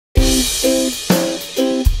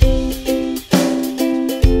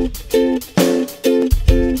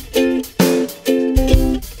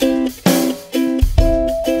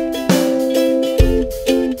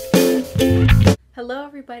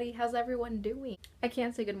doing? I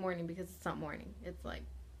can't say good morning because it's not morning. It's like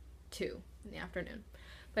 2 in the afternoon.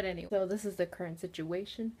 But anyway, so this is the current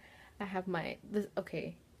situation. I have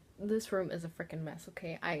this room is a freaking mess,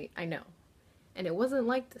 okay? I know. And it wasn't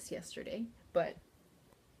like this yesterday, but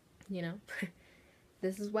you know,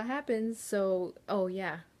 this is what happens. So, oh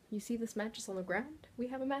yeah, you see this mattress on the ground? We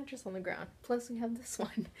have a mattress on the ground. Plus we have this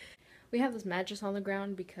one. We have this mattress on the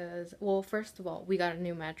ground because, well, first of all, we got a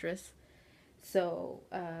new mattress. So,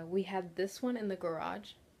 we had this one in the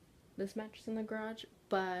garage. This mattress in the garage.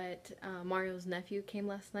 But Mario's nephew came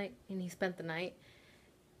last night and he spent the night.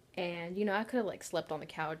 And, you know, I could have, like, slept on the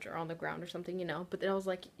couch or on the ground or something, you know. But then I was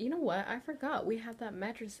like, you know what? I forgot. We have that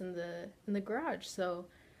mattress in the garage. So,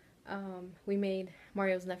 we made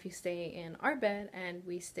Mario's nephew stay in our bed and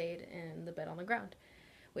we stayed in the bed on the ground.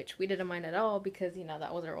 Which we didn't mind at all because, you know,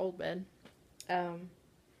 that was our old bed.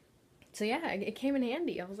 So yeah, it came in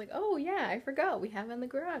handy. I was like, oh yeah, I forgot. We have it in the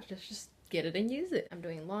garage. Let's just get it and use it. I'm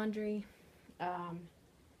doing laundry.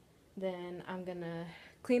 Then I'm gonna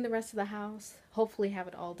clean the rest of the house. Hopefully have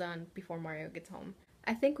it all done before Mario gets home.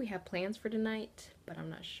 I think we have plans for tonight, but I'm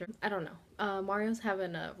not sure. I don't know. Mario's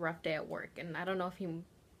having a rough day at work, and I don't know if he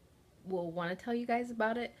will want to tell you guys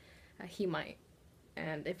about it. He might.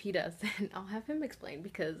 And if he does, then I'll have him explain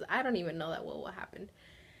because I don't even know that well what happened.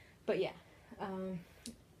 But yeah,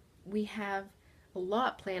 we have a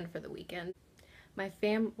lot planned for the weekend.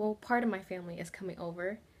 Part of my family is coming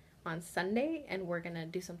over on Sunday and we're gonna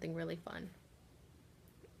do something really fun.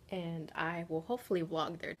 And I will hopefully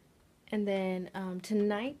vlog there. And then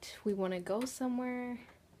tonight we want to go somewhere.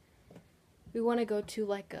 We want to go to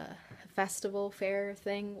like a festival fair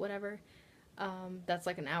thing, whatever. That's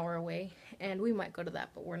like an hour away, and we might go to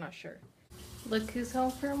that, but we're not sure. Look who's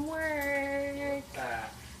home from work.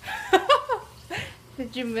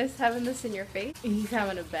 Did you miss having this in your face? He's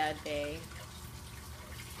having a bad day.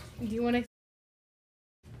 Do you want to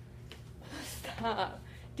stop?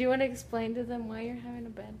 Do you want to explain to them why you're having a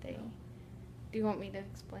bad day? No. Do you want me to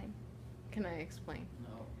explain? Can I explain?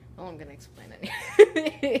 No. Well, I'm gonna explain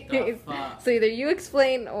it. So either you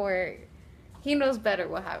explain or he knows better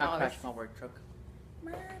what happened. I crashed my work truck.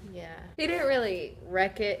 Yeah. He didn't really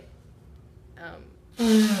wreck it.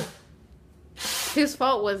 Whose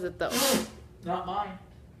fault was it though? Not mine.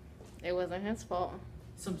 It wasn't his fault.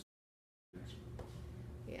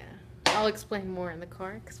 Yeah. I'll explain more in the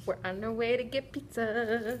car because we're on our way to get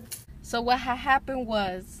pizza. So what happened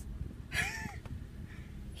was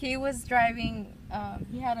he was driving,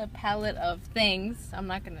 he had a pallet of things. I'm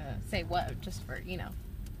not going to say what, just for, you know,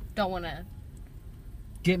 don't want to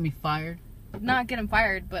get me fired. Not get him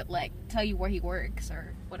fired, but like tell you where he works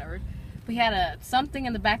or whatever. But he had something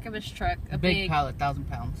in the back of his truck, a big pallet, 1,000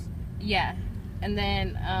 pounds. Yeah, and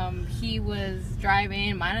then he was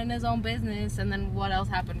driving, minding his own business, and then what else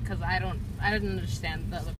happened? Because I didn't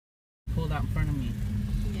understand the other. Pulled out in front of me.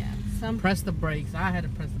 Yeah, press the brakes. I had to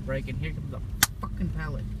press the brake, and here comes a fucking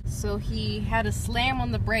pallet. So he had to slam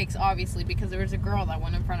on the brakes, obviously, because there was a girl that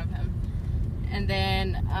went in front of him, and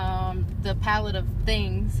then the pallet of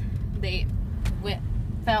things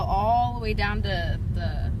fell all the way down to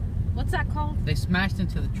the, what's that called? They smashed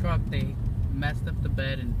into the truck. They messed up the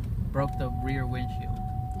bed and broke the rear windshield.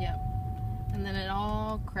 Yep. And then it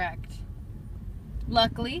all cracked.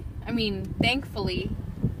 Luckily, I mean, thankfully,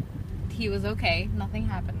 he was okay. Nothing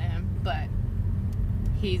happened to him, but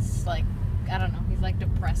he's like, I don't know, he's like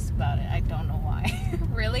depressed about it. I don't know why.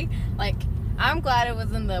 Really? Like, I'm glad it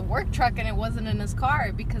was in the work truck and it wasn't in his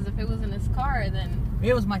car, because if it was in his car, then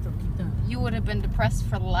it was my truck. You would have been depressed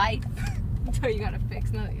for life until you got it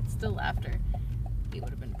fixed. No, it's still after. You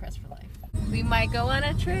would have been depressed for life. We might go on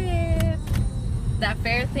a trip. That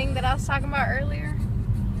fair thing that I was talking about earlier,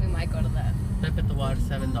 we might go to that. Dip at the water,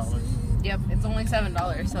 $7. Yep, it's only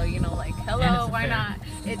 $7, so you know, like, hello, why not?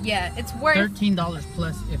 It's worth $13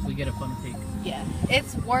 plus if we get a fun pig. Yeah,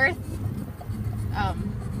 it's worth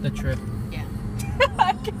the trip. Yeah.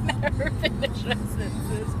 I can never finish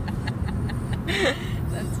sentences.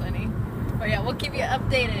 That's funny. But yeah, we'll keep you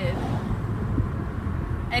updated.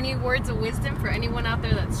 Any words of wisdom for anyone out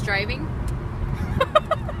there that's driving?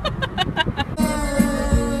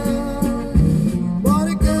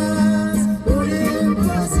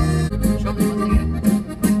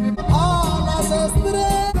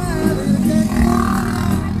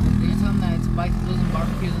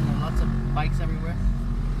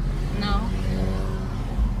 No.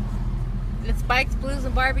 It's Bikes, Blues,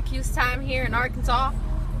 and Barbecues time here in Arkansas.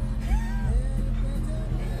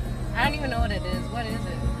 I don't even know what it is. What is it?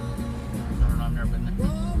 I don't know. I've never been there.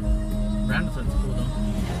 Randall said it's cool though.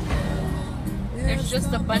 There's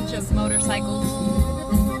just a bunch of motorcycles.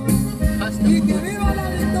 Custom.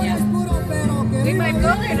 Yeah. might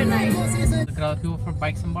go there tonight. Look at all the people for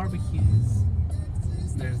bikes and barbecues.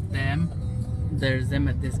 There's them. There's them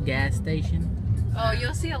at this gas station. Oh,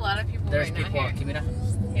 you'll see a lot of people There's right now. people. Here. Mira.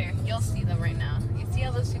 Here, you'll see them right now. You see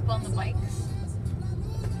all those people on the bikes?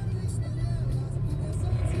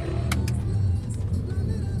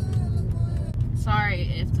 Sorry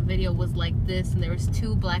if the video was like this and there was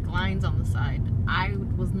 2 black lines on the side. I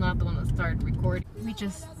was not the one that started recording. We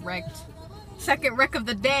just wrecked. Second wreck of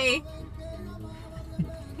the day.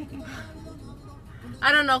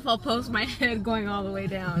 I don't know if I'll post my head going all the way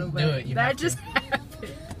down, but Do it, you that have just to.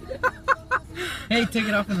 happened. Hey, take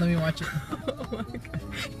it off and let me watch it. Oh my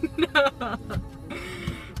God.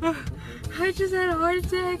 No. I just had a heart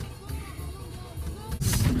attack.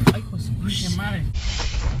 Ay, pues, pinche madre.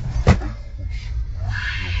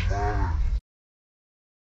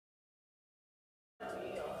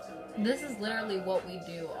 This is literally what we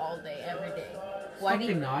do all day, every day. Why do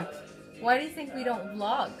Fucking you not. Why do you think we don't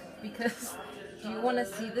vlog? Because do you want to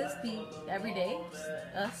see this be every day?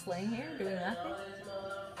 Us laying here doing nothing?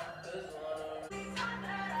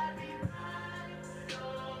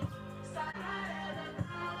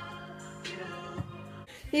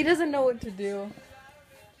 He doesn't know what to do.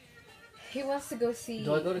 He wants to go see.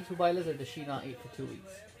 Do I go to 2 bailes or does she not eat for 2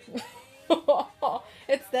 weeks?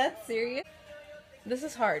 It's that serious? This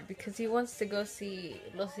is hard because he wants to go see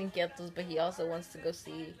Los Inquietos, but he also wants to go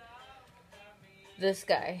see this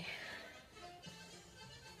guy.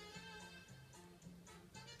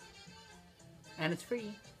 And it's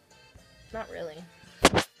free. Not really.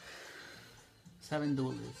 $7.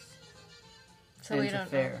 So and we it's a don't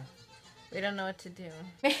fair. know. We don't know what to do.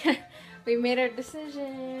 We made our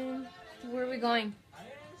decision. Where are we going?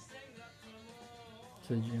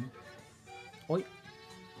 To the gym. Oi.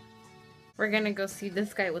 We're gonna go see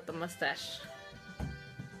this guy with the mustache. And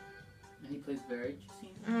he plays Verge. You see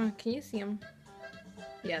him? Can you see him?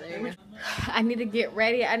 Yeah, there you go. I need to get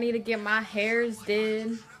ready. I need to get my hairs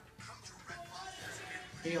did.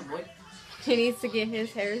 Here you go, boy. He needs to get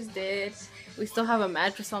his hairs did. We still have a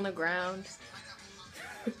mattress on the ground.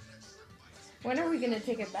 When are we gonna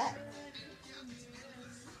take it back?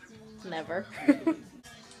 Never.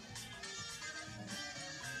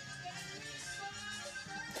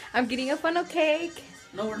 I'm getting a funnel cake.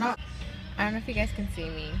 No, we're not. I don't know if you guys can see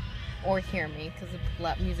me or hear me because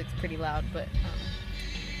the music's pretty loud, but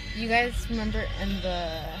you guys remember in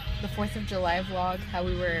the 4th of July vlog how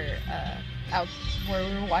we were out where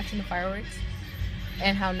we were watching the fireworks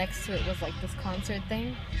and how next to it was like this concert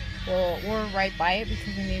thing? Well, we're right by it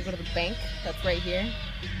because we need to go to the bank that's right here.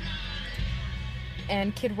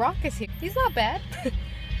 And Kid Rock is here. He's not bad.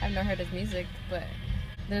 I've never heard his music, but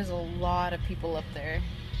there's a lot of people up there.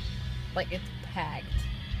 Like, it's packed.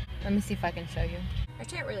 Let me see if I can show you. I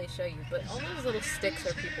can't really show you, but all those little sticks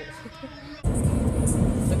are people.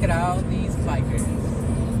 Look at all these bikers.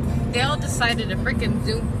 They all decided to freaking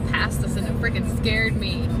zoom past us and it freaking scared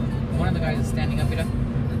me. One of the guys is standing up, mira.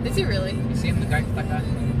 Is he really? You see him, the guy like that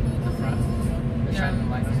in the front? They're shining the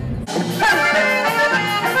lights.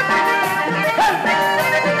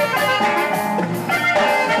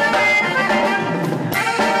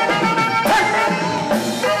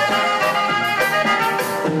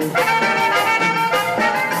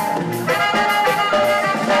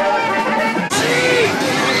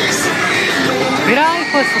 Mira,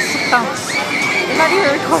 hijo de su puta. I'm not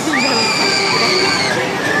even recording them.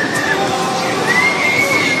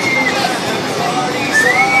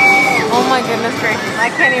 Oh my goodness gracious,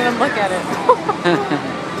 I can't even look at it.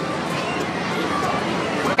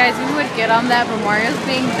 Guys, we would get on that, but Mario's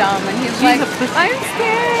being dumb and he's like, I'm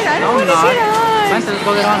scared, I don't want to get on. Let's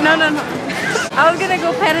go get on. No. I was gonna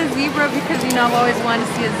go pet a zebra because, you know, I've always wanted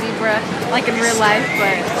to see a zebra, like in real life,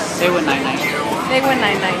 but They went night-night. they went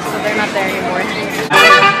night-night, so they're not there anymore.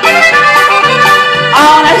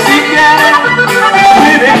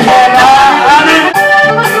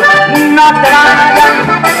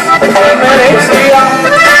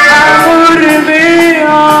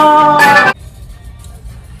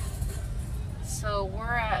 So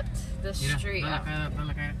we're at the street.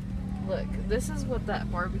 Look, this is what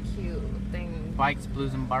that barbecue thing. Bikes,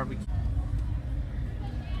 blues, and barbecue.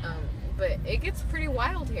 But it gets pretty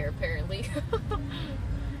wild here, apparently.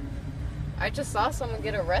 I just saw someone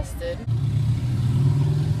get arrested.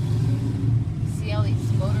 See all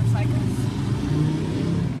these motorcycles?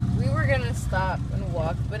 We were gonna stop and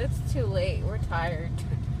walk, but it's too late. We're tired.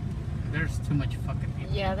 There's too much fucking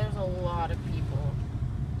people. Yeah, there's a lot of people.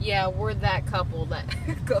 Yeah, we're that couple that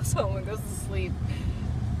goes home and goes to sleep.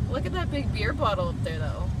 Look at that big beer bottle up there,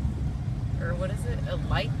 though. Or what is it? A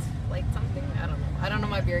light something? I don't know. I don't know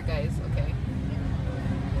my beer, guys. Okay.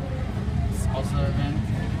 It smells event.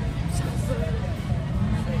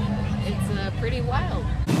 It's pretty wild.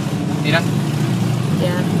 Mira.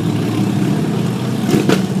 Yeah.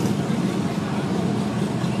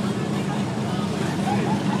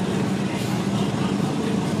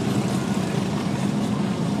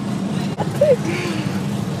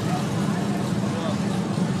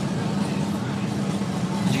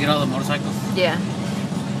 Did you get all the motorcycles? Yeah.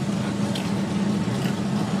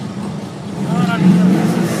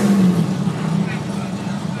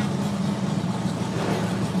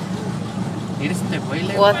 Mira este güey,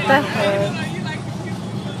 le What the heck?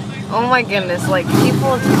 Oh my goodness, like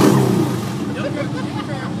people.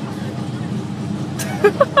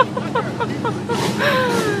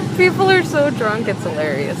 People are so drunk, it's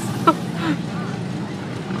hilarious.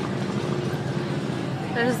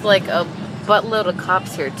 There's like a buttload of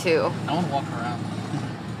cops here too. I want to walk around.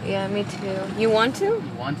 Yeah, me too. You want to?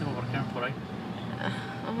 You want to? ¿Por qué no por ahí?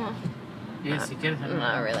 Yeah, si quieres.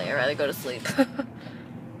 Not really. I'd rather go to sleep.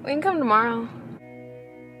 We can come tomorrow.